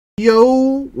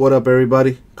Yo, what up,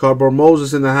 everybody? Cardboard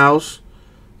Moses in the house.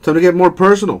 Time to get more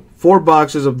personal. 4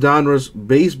 boxes of Donruss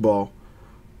baseball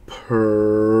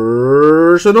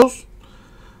personals.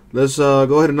 Let's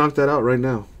go ahead and knock that out right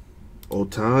now.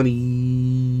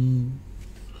 Ohtani.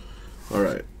 All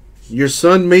right. Your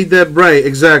son made that bright.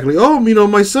 Exactly. Oh,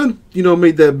 my son,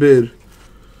 made that bid.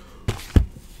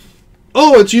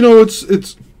 Oh,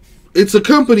 it's a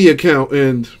company account,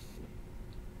 and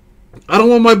I don't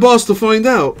want my boss to find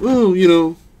out. Oh,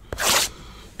 you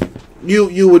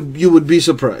would be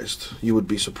surprised. You would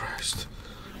be surprised.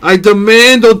 I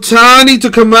demand Ohtani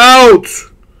to come out.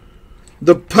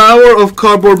 The power of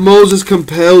Cardboard Moses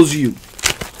compels you.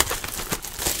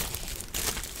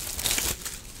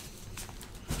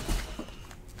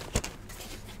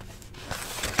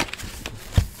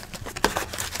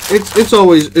 It's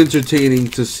always entertaining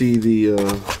to see the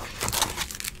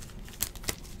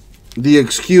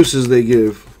excuses they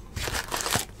give.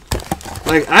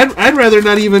 Like, I'd rather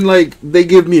not even, like, they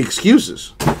give me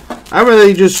excuses. I'd rather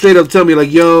they just straight up tell me,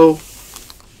 like, yo,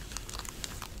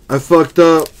 I fucked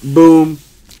up, boom.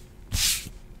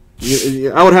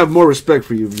 I would have more respect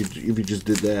for you if you just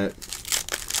did that.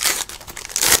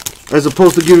 As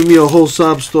opposed to giving me a whole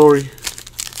sob story.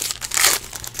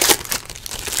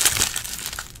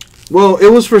 Well, it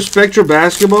was for Spectra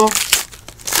Basketball.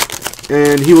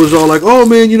 And he was all like, oh,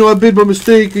 man, I bid by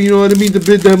mistake. I didn't mean to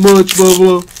bid that much, blah,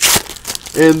 blah.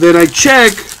 And then I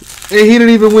check, and he didn't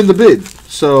even win the bid.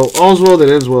 So, all's well that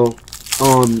ends well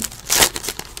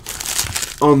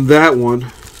on that one.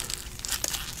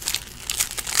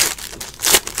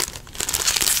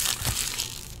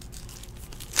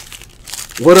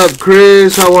 What up,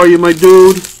 Chris? How are you, my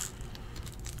dude?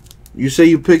 You say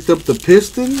you picked up the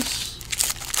Pistons?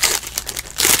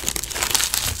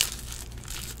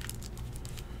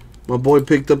 My boy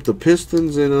picked up the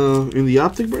Pistons in the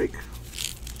optic break.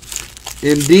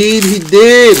 Indeed, he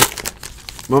did.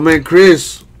 My man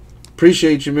Chris,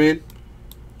 appreciate you, man.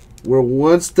 We're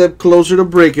one step closer to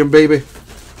breaking, baby.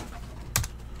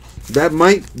 That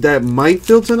might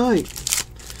fill tonight.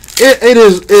 It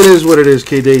is what it is,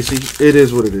 K Daisy. It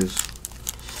is what it is.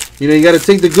 You got to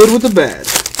take the good with the bad.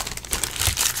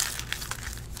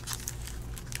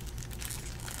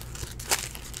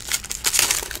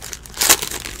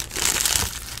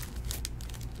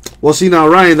 Well, see, now,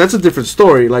 Ryan, that's a different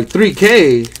story. Like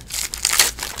 3K,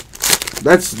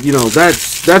 that's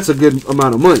a good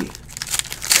amount of money.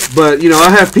 But, I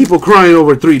have people crying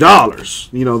over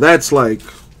 $3. That's like,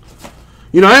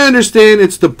 I understand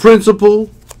it's the principle,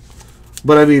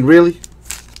 but I mean, really?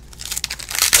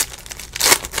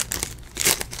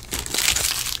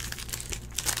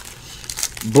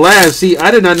 Blast, see,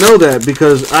 I did not know that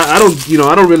because I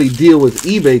don't really deal with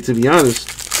eBay, to be honest.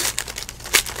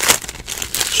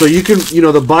 So you can,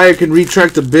 the buyer can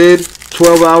retract the bid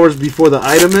 12 hours before the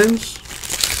item ends.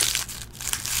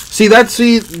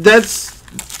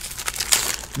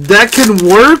 That can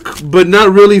work, but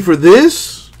not really for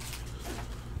this.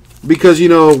 Because,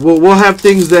 we'll have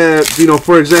things that,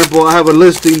 for example, I have a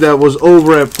listing that was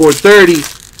over at 4:30,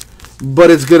 but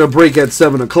it's going to break at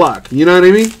 7 o'clock. You know what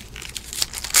I mean?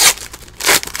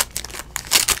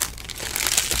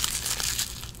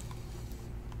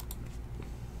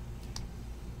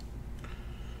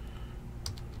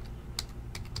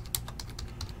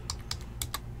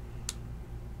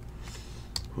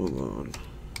 Hold on.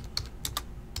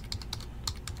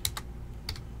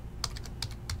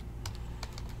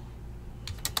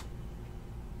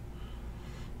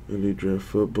 Elite Draft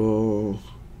Football.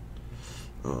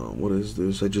 What is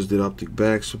this? I just did Optic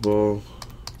Basketball.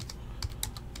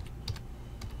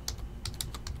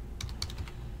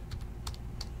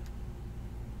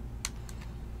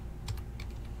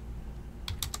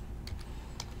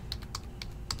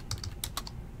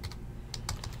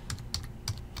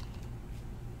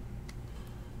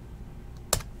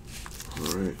 All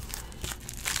right.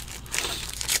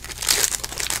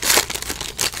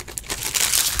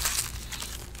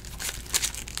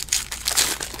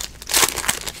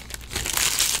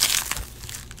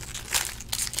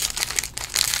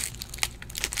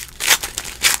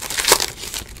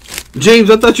 James,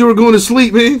 I thought you were going to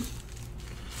sleep, man.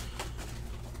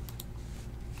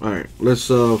 All right, let's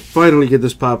finally get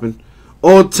this popping.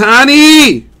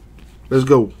 Ohtani! Let's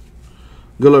go.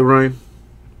 Good luck, Ryan.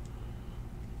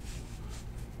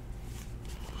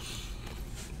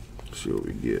 See what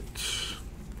we get.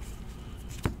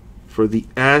 For the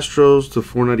Astros to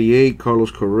 498, Carlos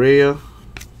Correa.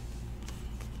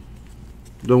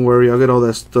 Don't worry, I'll get all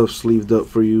that stuff sleeved up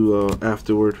for you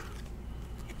afterward.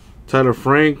 Tyler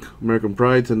Frank, American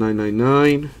Pride to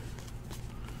 999.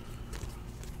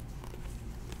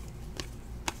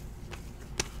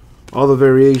 All the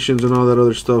variations and all that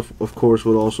other stuff, of course,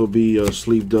 would also be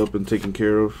sleeved up and taken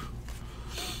care of.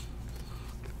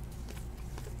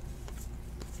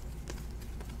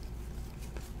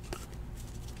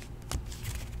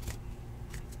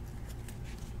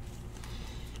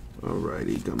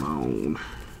 Alrighty, come on.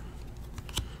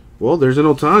 Well, there's an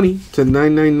Ohtani to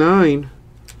 999.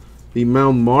 The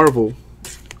Mount Marvel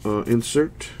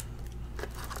insert.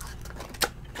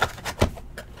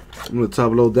 I'm gonna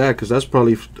top load that because that's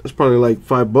probably like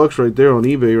 $5 right there on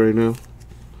eBay right now.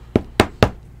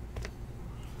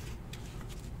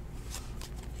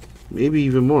 Maybe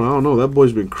even more. I don't know. That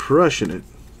boy's been crushing it.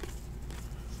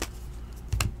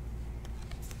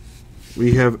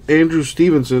 We have Andrew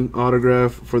Stevenson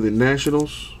autograph for the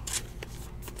Nationals.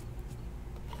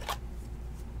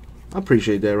 I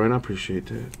appreciate that, Ryan. I appreciate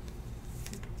that.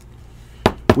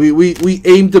 We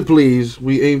aim to please.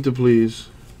 We aim to please.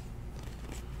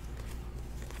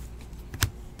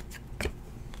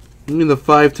 In the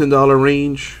 $5–10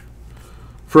 range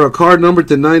for a card number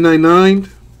to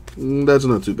 999. That's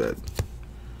not too bad.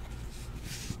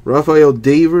 Rafael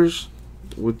Devers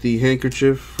with the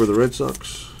handkerchief for the Red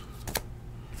Sox.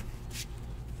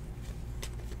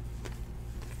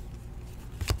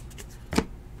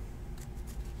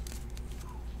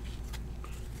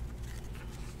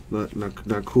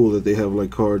 Not cool that they have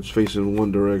like cards facing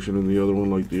one direction and the other one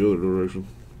like the other direction.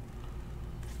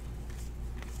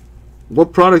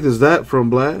 What product is that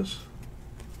from, Blaz?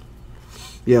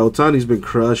 Yeah, Ohtani's been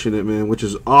crushing it, man, which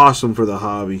is awesome for the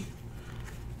hobby.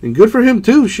 And good for him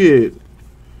too, shit. You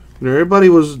know, everybody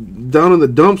was down in the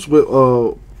dumps with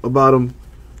about him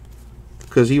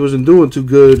because he wasn't doing too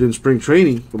good in spring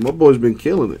training, but my boy's been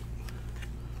killing it.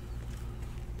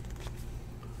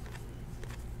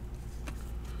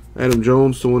 Adam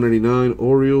Jones to 189,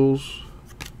 Orioles.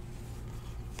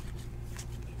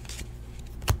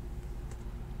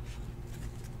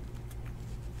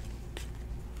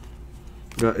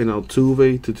 Got an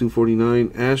Altuve to 249,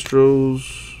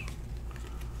 Astros.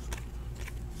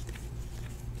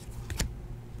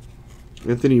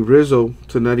 Anthony Rizzo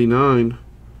to 99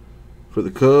 for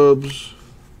the Cubs.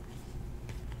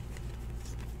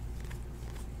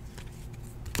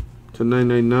 To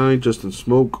 999, Justin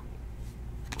Smoke,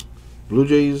 Blue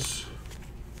Jays.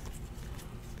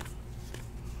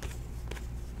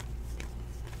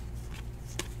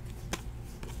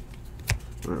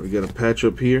 All right, we got a patch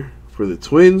up here for the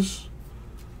Twins,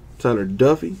 Tyler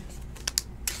Duffy.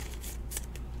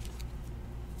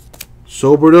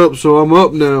 Sobered up, so I'm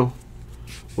up now.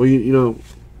 Well, you know,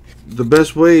 the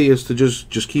best way is to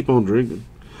just keep on drinking.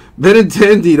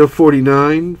 Benintendi to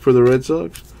 49 for the Red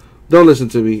Sox. Don't listen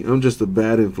to me. I'm just a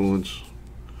bad influence.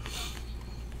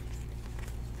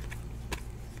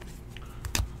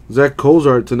 Zach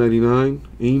Cozart to 99,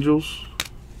 Angels.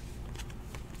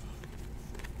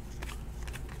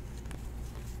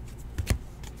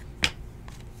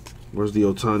 Where's the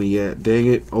Ohtani at? Dang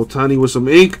it. Ohtani with some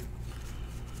ink.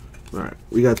 Alright,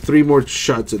 we got 3 more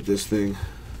shots at this thing.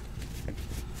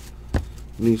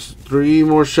 Needs 3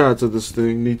 more shots at this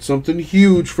thing. Need something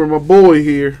huge for my boy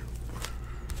here.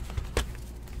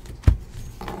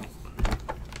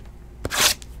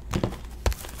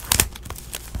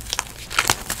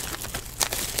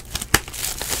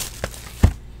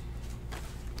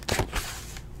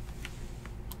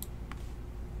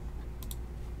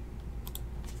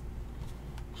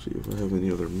 See if I have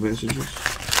any other messages.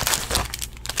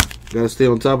 Gotta stay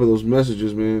on top of those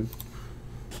messages, man.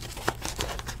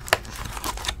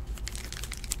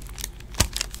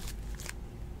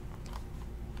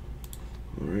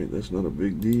 Alright, that's not a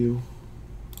big deal.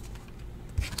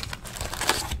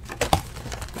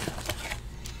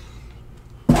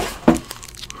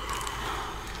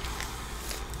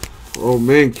 Oh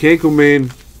man,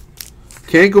 Kankoman.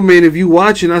 Kankoman, if you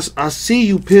watching, I see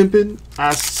you pimping.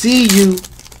 I see you.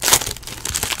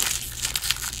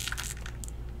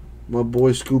 My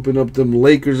boy scooping up them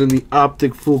Lakers in the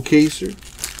optic full caser.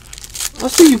 I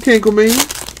see you,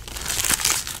 Kankoman.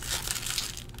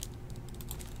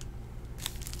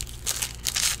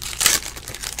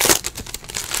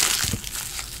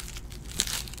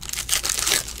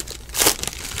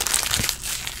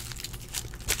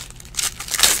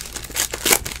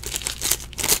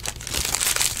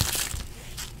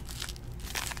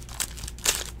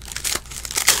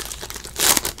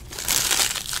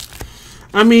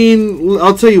 I mean,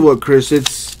 I'll tell you what, Chris.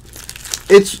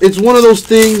 It's one of those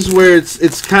things where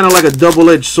it's kind of like a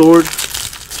double-edged sword.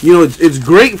 You know, it's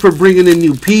great for bringing in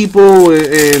new people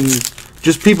and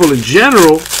just people in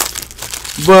general.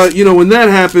 But you know, when that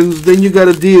happens, then you got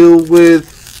to deal with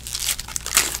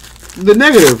the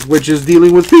negative, which is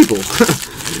dealing with people.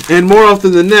 And more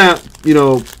often than not, you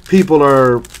know, people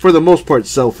are for the most part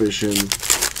selfish and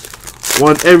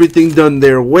want everything done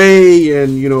their way,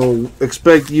 and you know,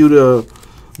 expect you to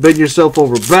bend yourself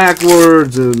over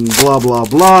backwards and blah blah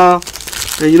blah.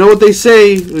 And you know what they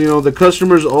say, you know, the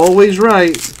customer's always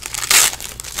right,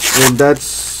 and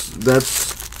that's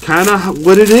kind of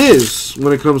what it is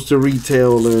when it comes to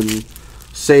retail and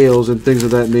sales and things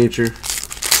of that nature.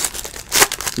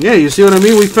 Yeah, you see what I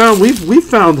mean? We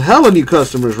found hella new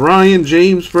customers. Ryan,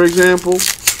 James, for example.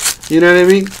 You know what I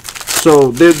mean?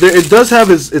 So it does have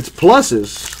its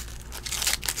pluses,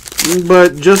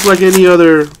 but just like any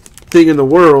other thing in the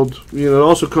world, you know, it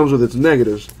also comes with its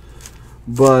negatives.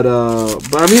 But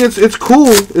I mean, it's cool.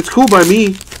 It's cool by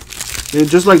me. And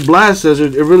just like Blast says,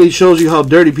 it really shows you how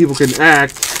dirty people can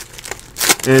act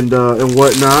and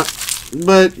whatnot.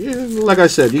 But like I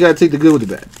said, you gotta take the good with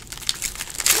the bad.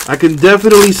 I can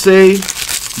definitely say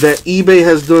that eBay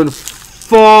has done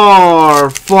far,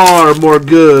 far more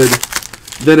good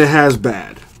than it has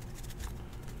bad.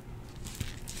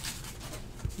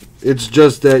 It's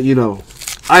just that, you know,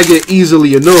 I get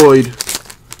easily annoyed,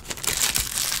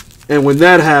 and when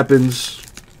that happens,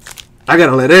 I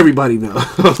gotta let everybody know.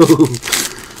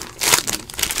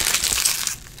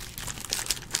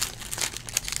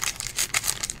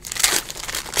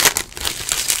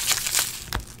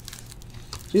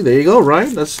 See, there you go,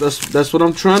 right? That's what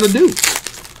I'm trying to do.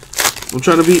 I'm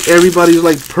trying to be everybody's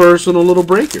like personal little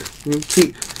breaker.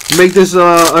 See, make this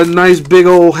a nice big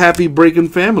old happy breaking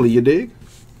family. You dig?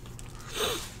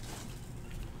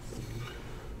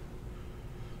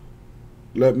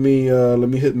 Let me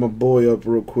hit my boy up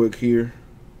real quick here.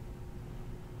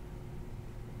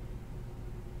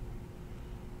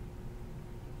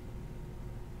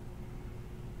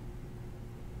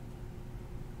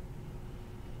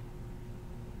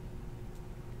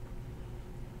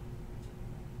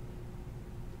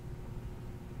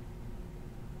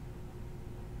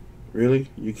 Really?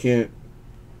 You can't?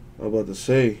 I'm about to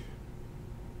say.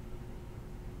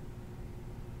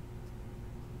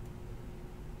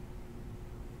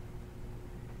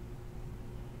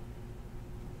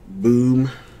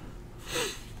 Boom.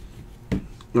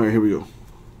 All right, here we go.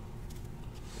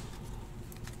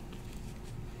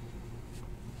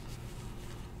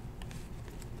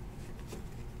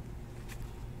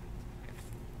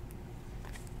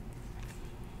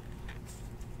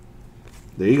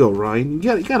 There you go, Ryan.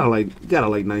 You gotta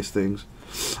like nice things.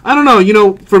 I don't know, you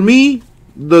know, for me,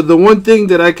 the one thing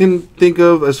that I can think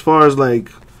of as far as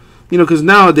like, you know, because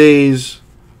nowadays,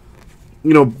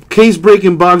 you know, case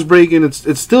breaking, box breaking,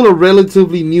 it's still a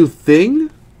relatively new thing,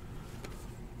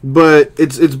 but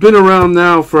it's been around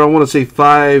now for, I want to say,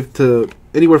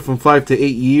 anywhere from 5 to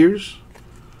 8 years.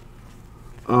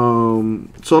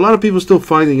 So a lot of people still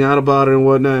finding out about it and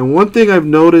whatnot. And one thing I've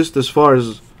noticed as far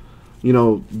as, you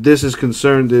know, this is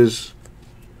concerned is,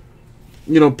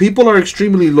 you know, people are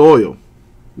extremely loyal.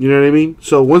 You know what I mean?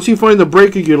 So once you find the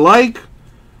breaker you like,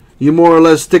 you more or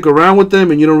less stick around with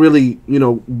them, and you don't really, you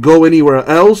know, go anywhere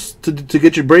else to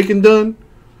get your breaking done.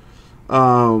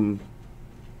 So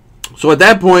at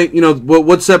that point, you know,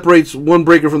 what separates one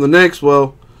breaker from the next?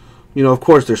 Well, you know, of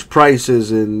course, there's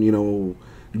prices and, you know,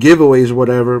 giveaways or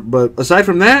whatever. But aside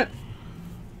from that,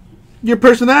 your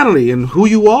personality and who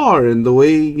you are and the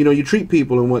way, you know, you treat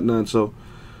people and whatnot. So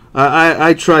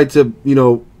I try to, you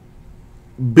know,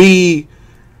 be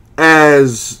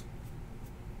as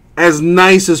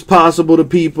nice as possible to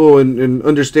people and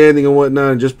understanding and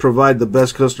whatnot, and just provide the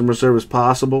best customer service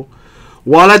possible,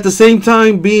 while at the same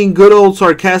time being good old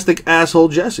sarcastic asshole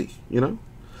Jesse, you know.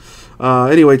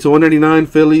 Anyway, to 199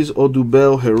 Phillies,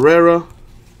 Odubel Herrera.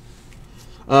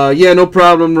 Yeah, no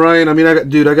problem, Ryan. I mean, I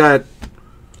got.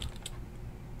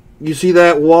 You see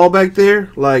that wall back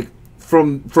there? Like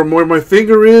from where my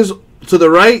finger is to the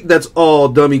right, that's all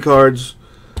dummy cards.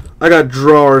 I got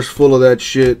drawers full of that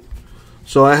shit.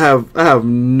 So I have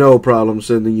no problem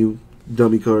sending you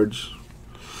dummy cards.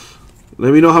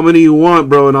 Let me know how many you want,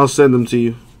 bro, and I'll send them to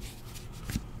you.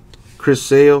 Chris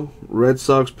Sale, Red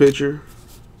Sox pitcher.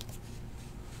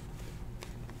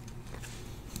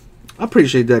 I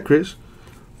appreciate that, Chris.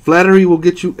 Flattery will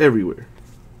get you everywhere.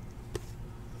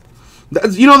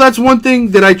 You know, that's one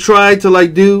thing that I try to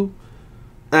like do.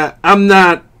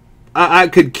 I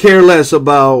could care less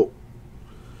about,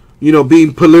 you know,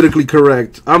 being politically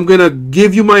correct. I'm gonna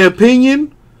give you my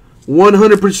opinion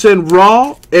 100%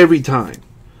 raw every time.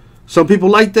 Some people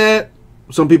like that,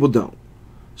 some people don't.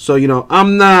 So, you know,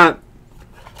 I'm not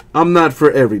for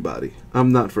everybody.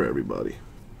 I'm not for everybody.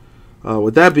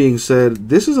 With that being said,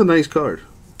 this is a nice card.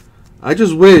 I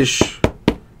just wish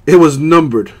it was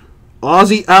numbered.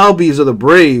 Ozzie Albies of the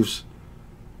Braves,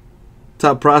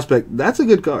 top prospect. That's a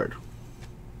good card.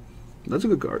 That's a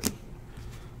good card.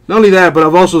 Not only that, but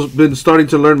I've also been starting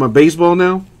to learn my baseball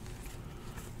now.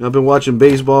 I've been watching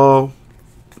baseball,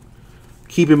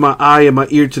 keeping my eye and my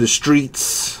ear to the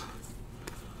streets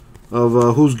of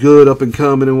who's good, up and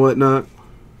coming, and whatnot.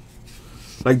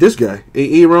 Like this guy,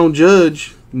 Aaron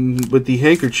Judge, with the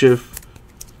handkerchief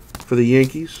for the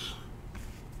Yankees.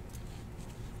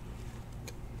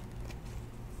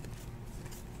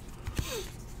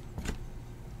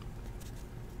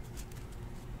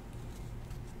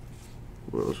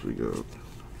 What else we got?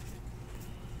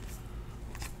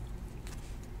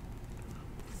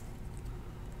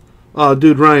 Oh,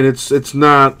 dude, Ryan, it's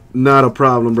not a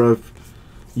problem, bro.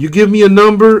 You give me a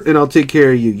number and I'll take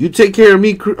care of you. You take care of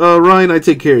me, Ryan, I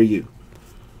take care of you.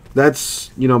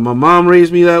 That's, my mom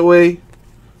raised me that way.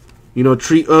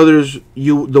 Treat others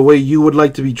the way you would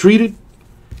like to be treated.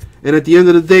 And at the end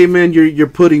of the day, man, you're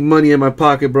putting money in my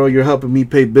pocket, bro. You're helping me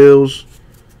pay bills.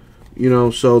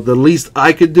 So the least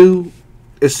I could do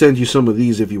is send you some of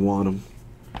these if you want them.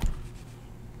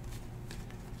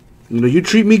 You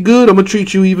treat me good, I'm gonna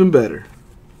treat you even better.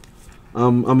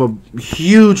 I'm a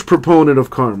huge proponent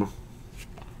of karma.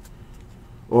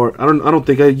 Or I don't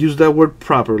think I used that word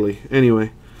properly.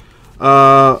 Anyway,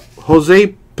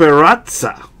 Jose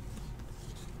Peraza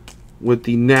with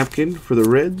the napkin for the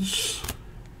Reds.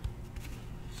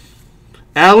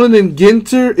 Allen and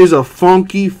Ginter is a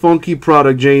funky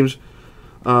product, James.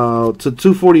 To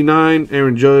 249,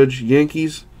 Aaron Judge,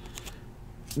 Yankees.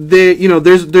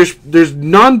 There's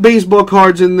non-baseball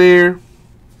cards in there,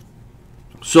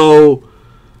 so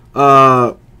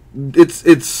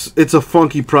it's a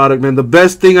funky product, man. The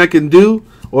best thing I can do,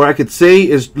 or I could say,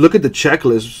 is look at the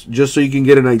checklist just so you can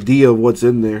get an idea of what's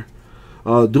in there.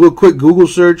 Do a quick Google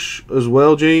search as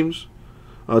well, James.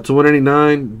 To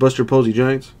 189, Buster Posey,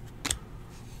 Giants.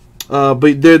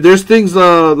 But there's things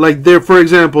like there, for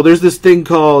example, there's this thing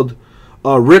called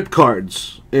rip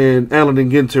cards in Allen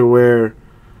and Ginter where,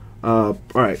 all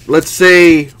right, let's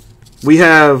say we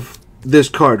have this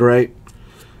card, right?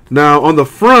 Now on the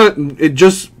front, it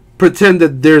just pretend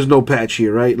that there's no patch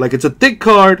here, right? Like it's a thick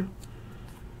card,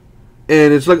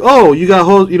 and it's like, oh, you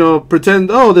got pretend,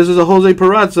 oh, this is a Jose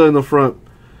Peraza in the front,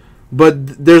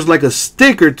 but there's like a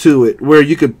sticker to it where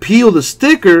you could peel the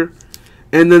sticker.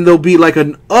 And then there'll be like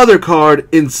an other card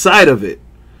inside of it,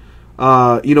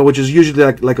 which is usually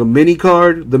like a mini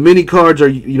card. The mini cards are,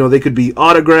 they could be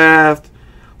autographed,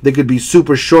 they could be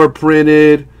super short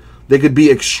printed, they could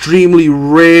be extremely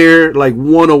rare, like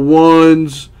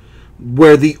 101s,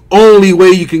 where the only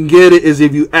way you can get it is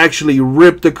if you actually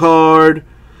rip the card,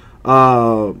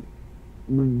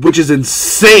 which is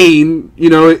insane.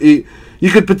 You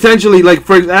could potentially, like,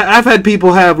 I've had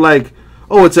people have like,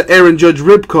 oh, it's an Aaron Judge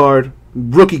rip card.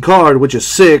 Rookie card, which is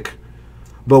sick,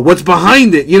 but what's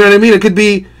behind it? You know what I mean? It could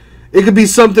be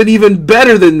something even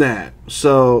better than that.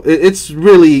 So it's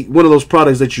really one of those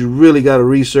products that you really got to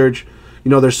research.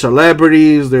 There's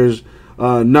celebrities, there's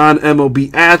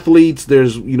non-MLB athletes,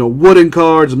 there's wooden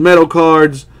cards, metal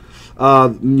cards,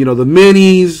 the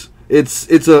minis. It's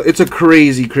a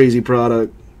crazy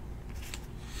product.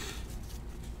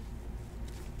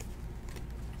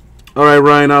 All right,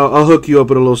 Ryan, I'll hook you up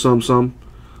with a little something.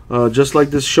 Just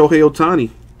like this Shohei Ohtani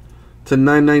to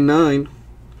 999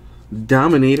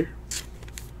 Dominator.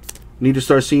 Need to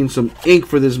start seeing some ink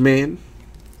for this man.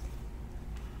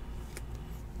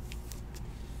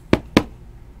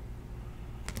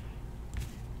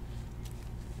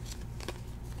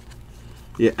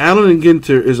 Yeah, Allen and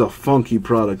Ginter is a funky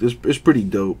product. It's pretty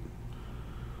dope.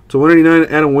 To 189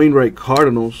 Adam Wainwright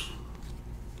Cardinals.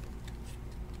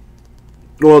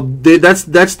 Well, that's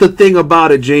the thing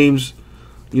about it, James.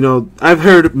 I've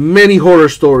heard many horror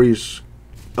stories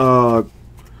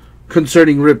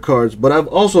concerning rip cards, but I've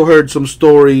also heard some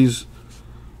stories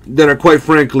that are quite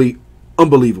frankly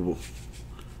unbelievable.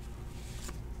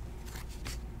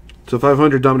 To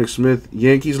 500, Dominic Smith,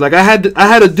 Yankees. Like I had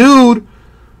a dude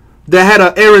that had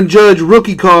an Aaron Judge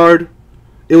rookie card.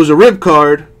 It was a rip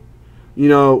card. He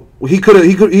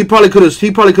probably could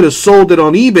have sold it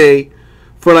on eBay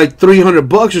for like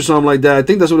 $300 or something like that. I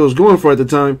think that's what it was going for at the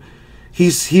time.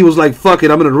 He was like, fuck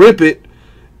it, I'm going to rip it.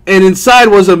 And inside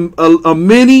was a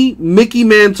mini Mickey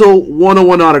Mantle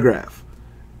 101 autograph.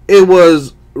 It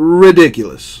was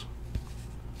ridiculous.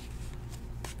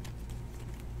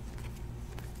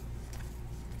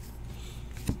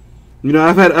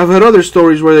 I've had other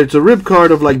stories where it's a rip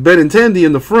card of like Benintendi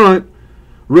in the front,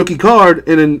 rookie card,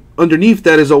 and then underneath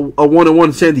that is a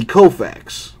 101 Sandy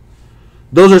Koufax.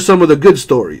 Those are some of the good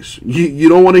stories. You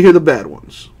don't want to hear the bad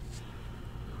ones.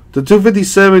 The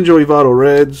 257 Joey Votto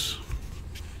Reds.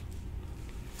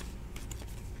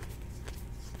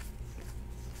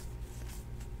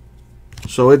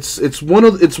 So it's one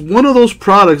of those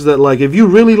products that, like, if you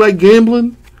really like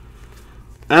gambling,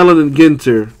 Allen and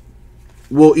Ginter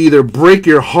will either break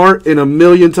your heart in a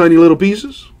million tiny little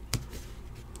pieces,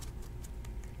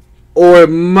 or it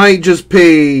might just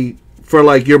pay for,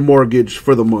 like, your mortgage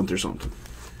for the month or something.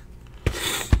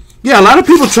 Yeah, a lot of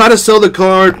people try to sell the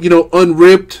card,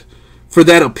 unripped for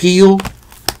that appeal.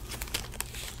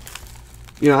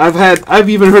 I've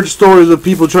even heard stories of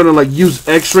people trying to, like, use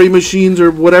X-ray machines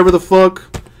or whatever the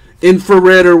fuck,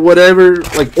 infrared or whatever,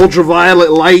 like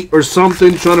ultraviolet light or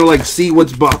something, trying to, like, see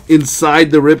what's inside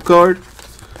the rip card,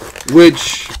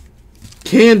 which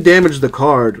can damage the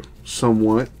card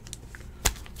somewhat.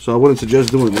 So I wouldn't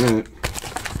suggest doing that.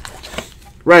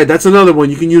 Right, that's another one.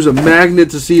 You can use a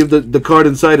magnet to see if the card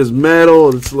inside is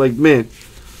metal. It's like, man,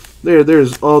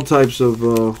 there's all types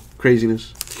of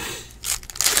craziness.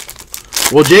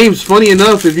 Well, James, funny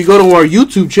enough, if you go to our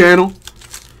YouTube channel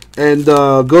and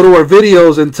go to our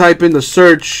videos and type in the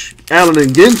search Allen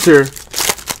and Ginter,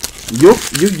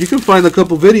 you can find a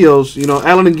couple videos.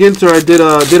 Allen and Ginter, I did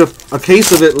a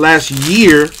case of it last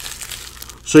year,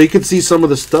 so you can see some of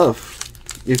the stuff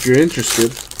if you're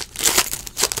interested.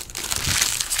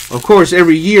 Of course,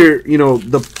 every year,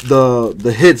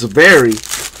 the hits vary,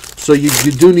 so you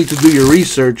do need to do your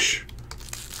research,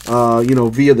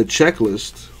 via the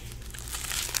checklist.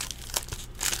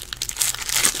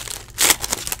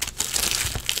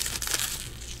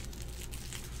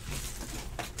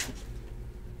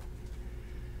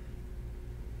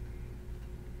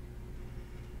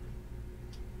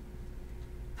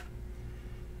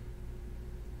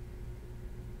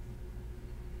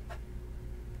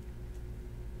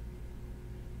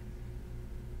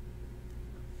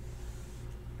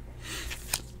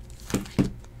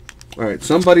 Alright,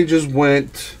 somebody just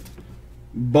went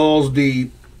balls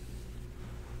deep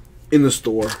in the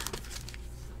store.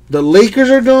 The Lakers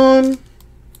are gone,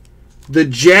 the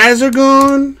Jazz are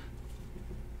gone,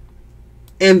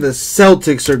 and the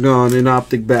Celtics are gone in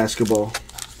Optic Basketball.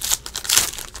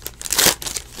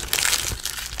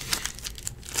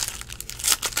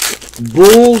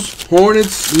 Bulls,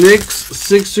 Hornets, Knicks,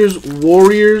 Sixers,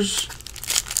 Warriors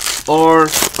are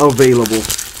available.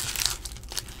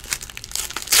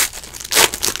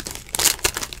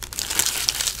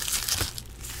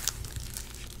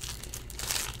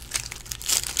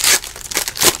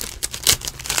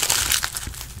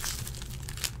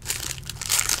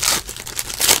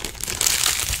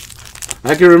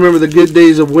 I can remember the good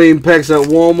days of weighing packs at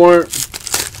Walmart.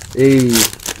 Hey.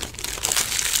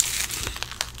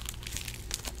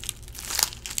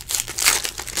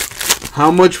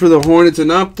 How much for the Hornets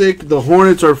and Optic? The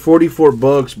Hornets are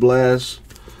 $44, Blast.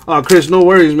 Oh, Chris, no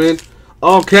worries, man.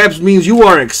 All caps means you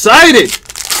are excited.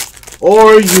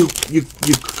 Or you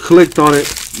clicked on it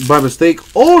by mistake.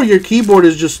 Or your keyboard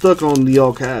is just stuck on the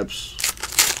all caps.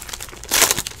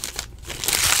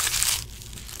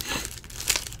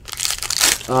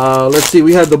 Let's see.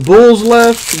 We have the Bulls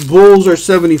left. Bulls are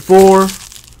 74.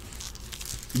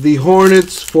 The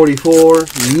Hornets 44.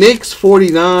 Knicks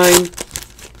 49.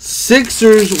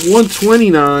 Sixers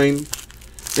 129.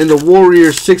 And the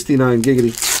Warriors 69.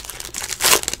 Giggity.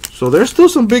 So there's still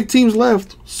some big teams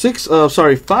left.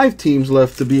 5 teams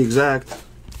left to be exact.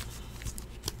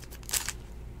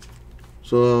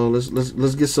 So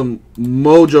let's get some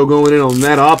mojo going in on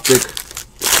that Optic.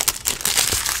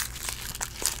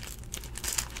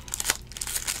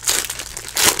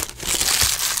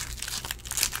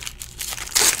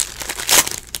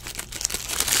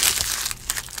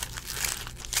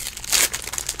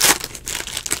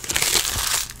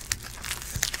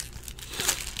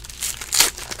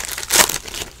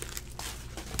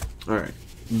 Alright,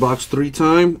 box 3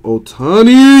 time.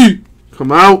 Ohtani!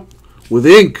 Come out with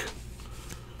ink.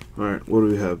 Alright, what do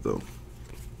we have though?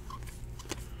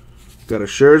 Got a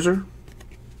Scherzer.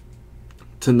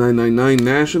 To 999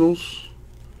 Nationals.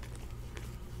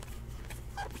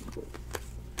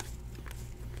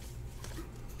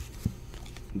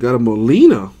 Got a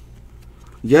Molina.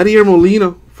 Yadier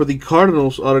Molina for the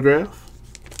Cardinals autograph.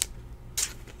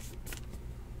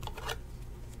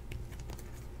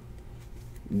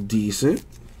 Decent.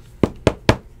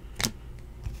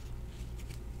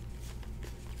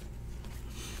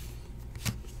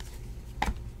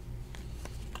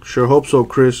 Sure hope so,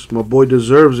 Chris. My boy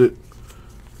deserves it.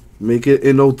 Make it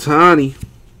in Ohtani.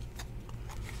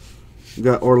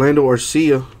 Got Orlando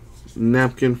Arcia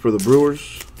napkin for the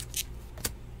Brewers.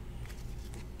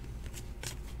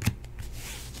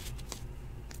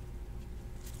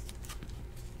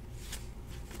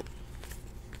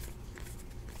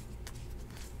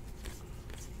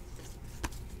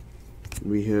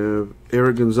 We have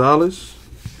Eric Gonzalez,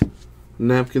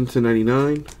 Napkin to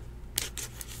 99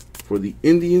 for the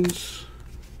Indians.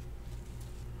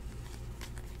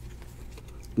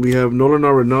 We have Nolan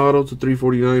Arenado to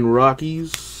 349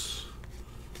 Rockies.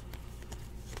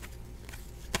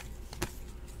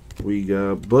 We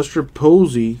got Buster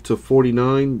Posey to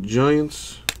 49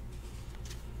 Giants.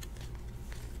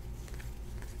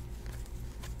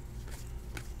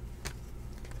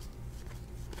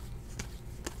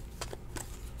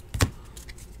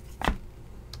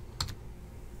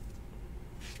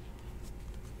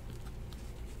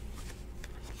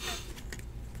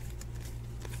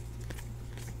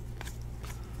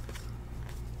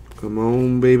 Come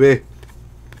on, baby.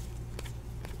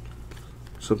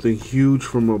 Something huge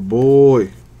from a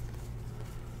boy.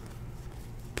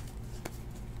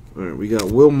 Alright, we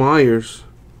got Will Myers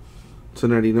to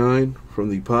 99 from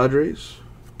the Padres.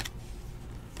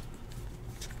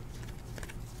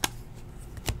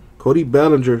 Cody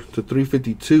Bellinger to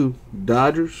 352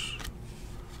 Dodgers.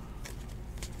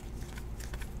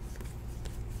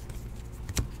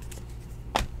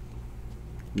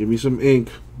 Give me some ink.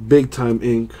 Big time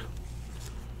ink.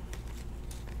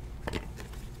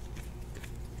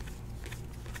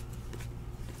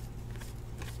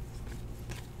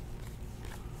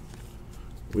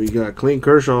 We got Clayton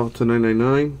Kershaw to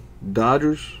 999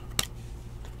 Dodgers.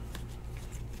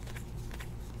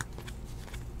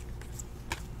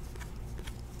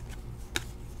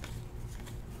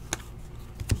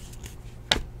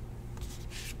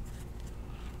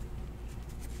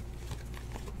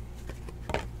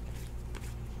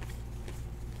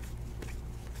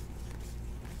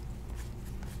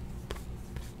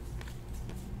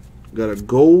 Got a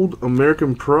gold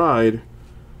American Pride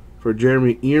for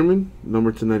Jeremy Ehrman,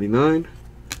 number to 99.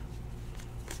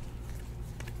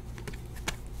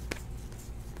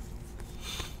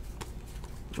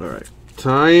 Alright,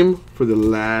 time for the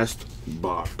last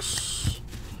box.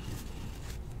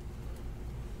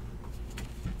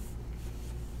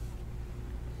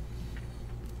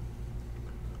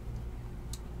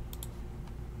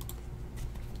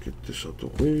 Get this out the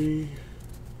way.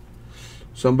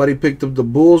 Somebody picked up the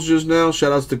Bulls just now.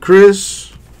 Shout outs to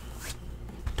Chris.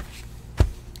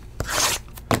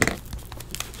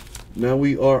 Now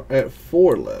we are at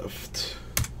 4 left.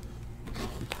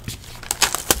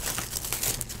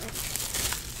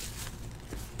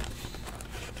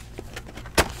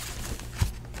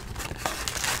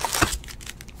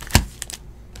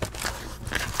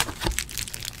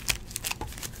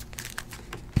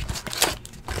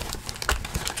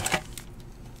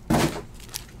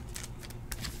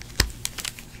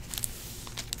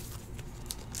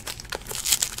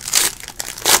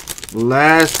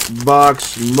 Last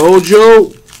box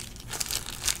mojo.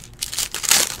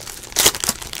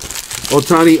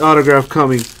 Ohtani autograph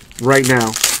coming right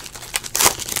now.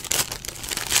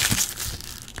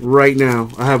 Right now.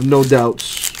 I have no doubts.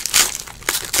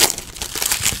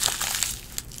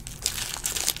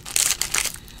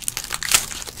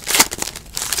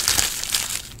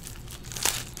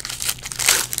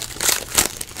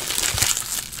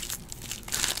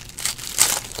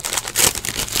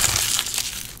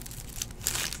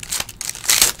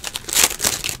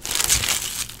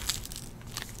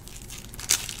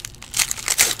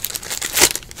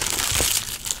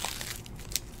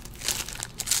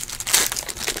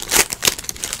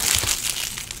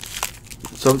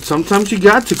 Sometimes you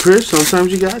got to, Chris.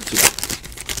 Sometimes you got to.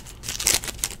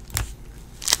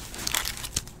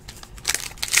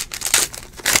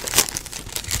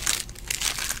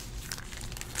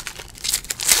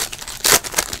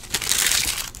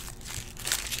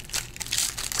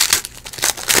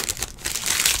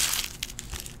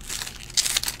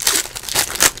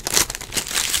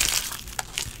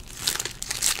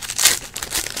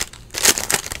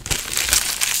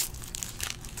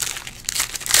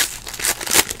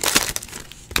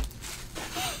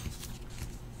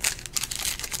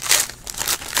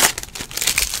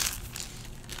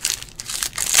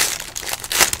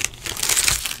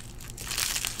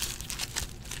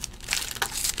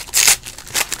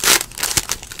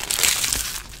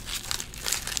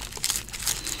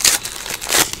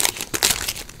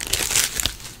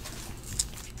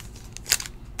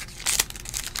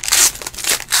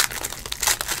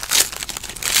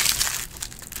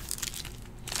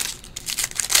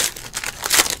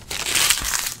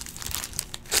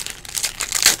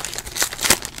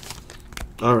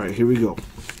 All right, here we go.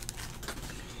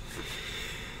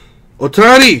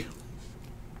 Ohtani!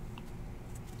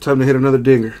 Time to hit another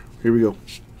dinger. Here we go.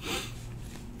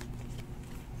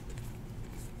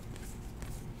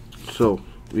 So,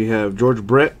 we have George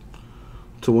Brett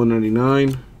to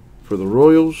 199 for the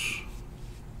Royals.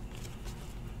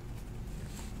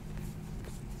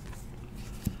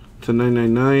 to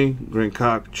 999, Grant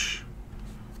Koch,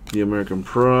 the American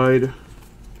Pride.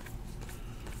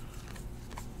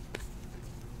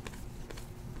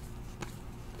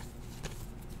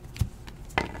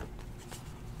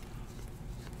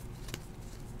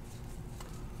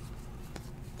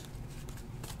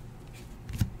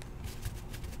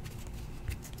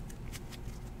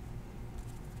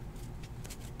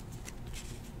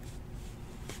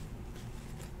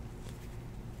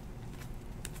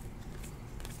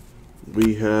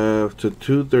 We have to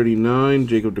 239,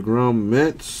 Jacob deGrom,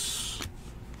 Mets.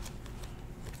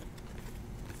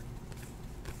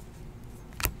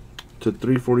 To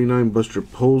 349, Buster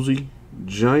Posey,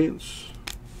 Giants.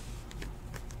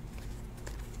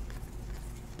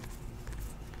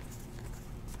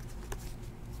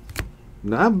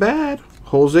 Not bad.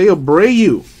 Jose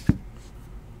Abreu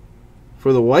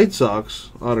for the White Sox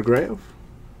autograph.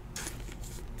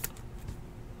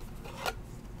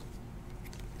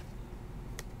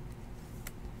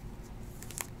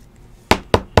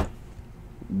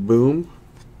 Boom.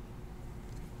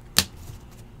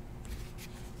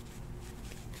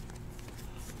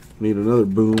 Need another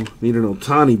boom. Need an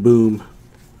Ohtani boom.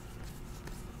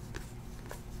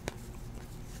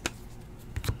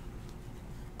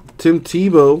 Tim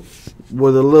Tebow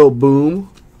with a little boom.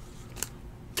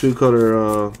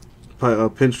 Two-color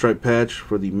pinstripe patch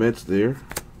for the Mets there.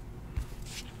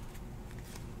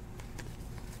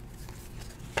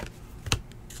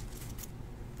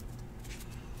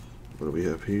 What do we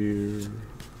have here?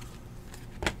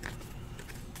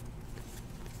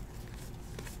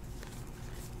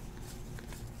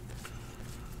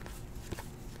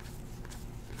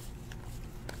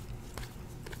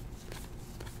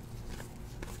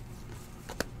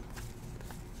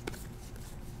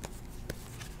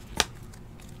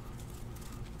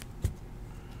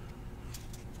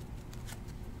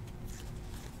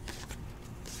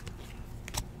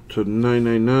 To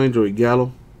 999, Joey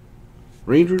Gallo,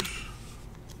 Rangers.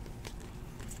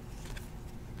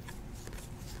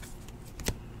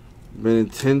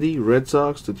 Benintendi, Red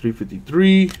Sox to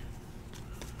 353.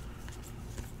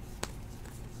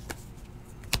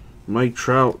 Mike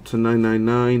Trout to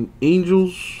 999,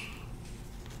 Angels.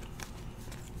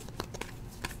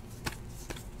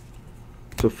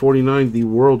 To 49, the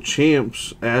World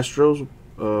Champs, Astros.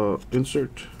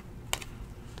 Insert.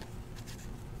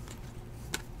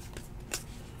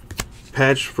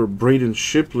 Patch for Braden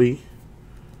Shipley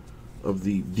of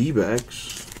the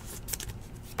D-backs.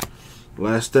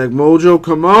 Last Stack Mojo,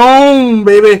 come on,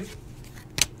 baby.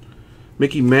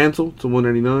 Mickey Mantle to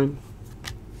 199.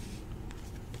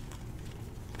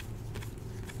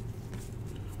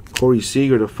 Corey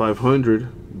Seager to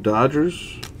 500,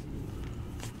 Dodgers.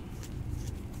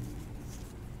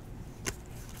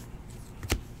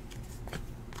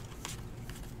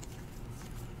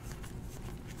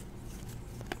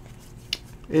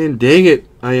 And dang it,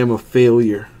 I am a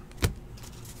failure.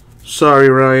 Sorry,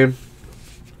 Ryan.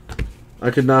 I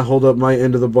could not hold up my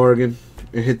end of the bargain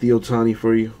and hit the Ohtani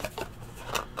for you.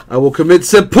 I will commit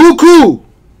seppuku!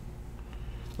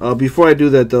 Before I do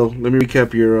that, though, let me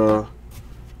recap your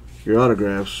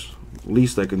autographs.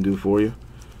 Least I can do for you.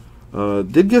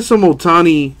 Did get some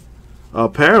Ohtani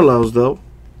parallels, though.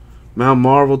 Mount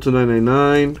Marvel to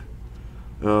 999.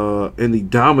 And the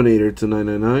Dominator to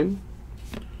 999.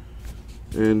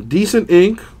 And decent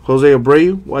ink, Jose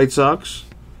Abreu, White Sox.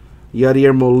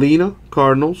 Yadier Molina,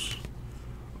 Cardinals.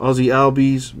 Ozzie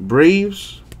Albies,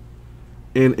 Braves.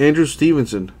 And Andrew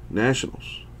Stevenson,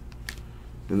 Nationals.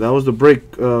 And that was the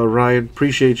break, Ryan.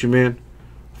 Appreciate you, man.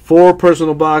 4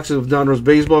 personal boxes of Donruss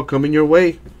Baseball coming your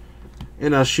way.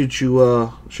 And I'll shoot you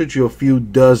a few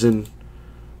dozen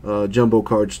jumbo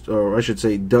cards, or I should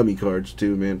say dummy cards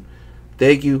too, man.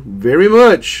 Thank you very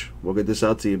much. We'll get this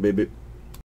out to you, baby.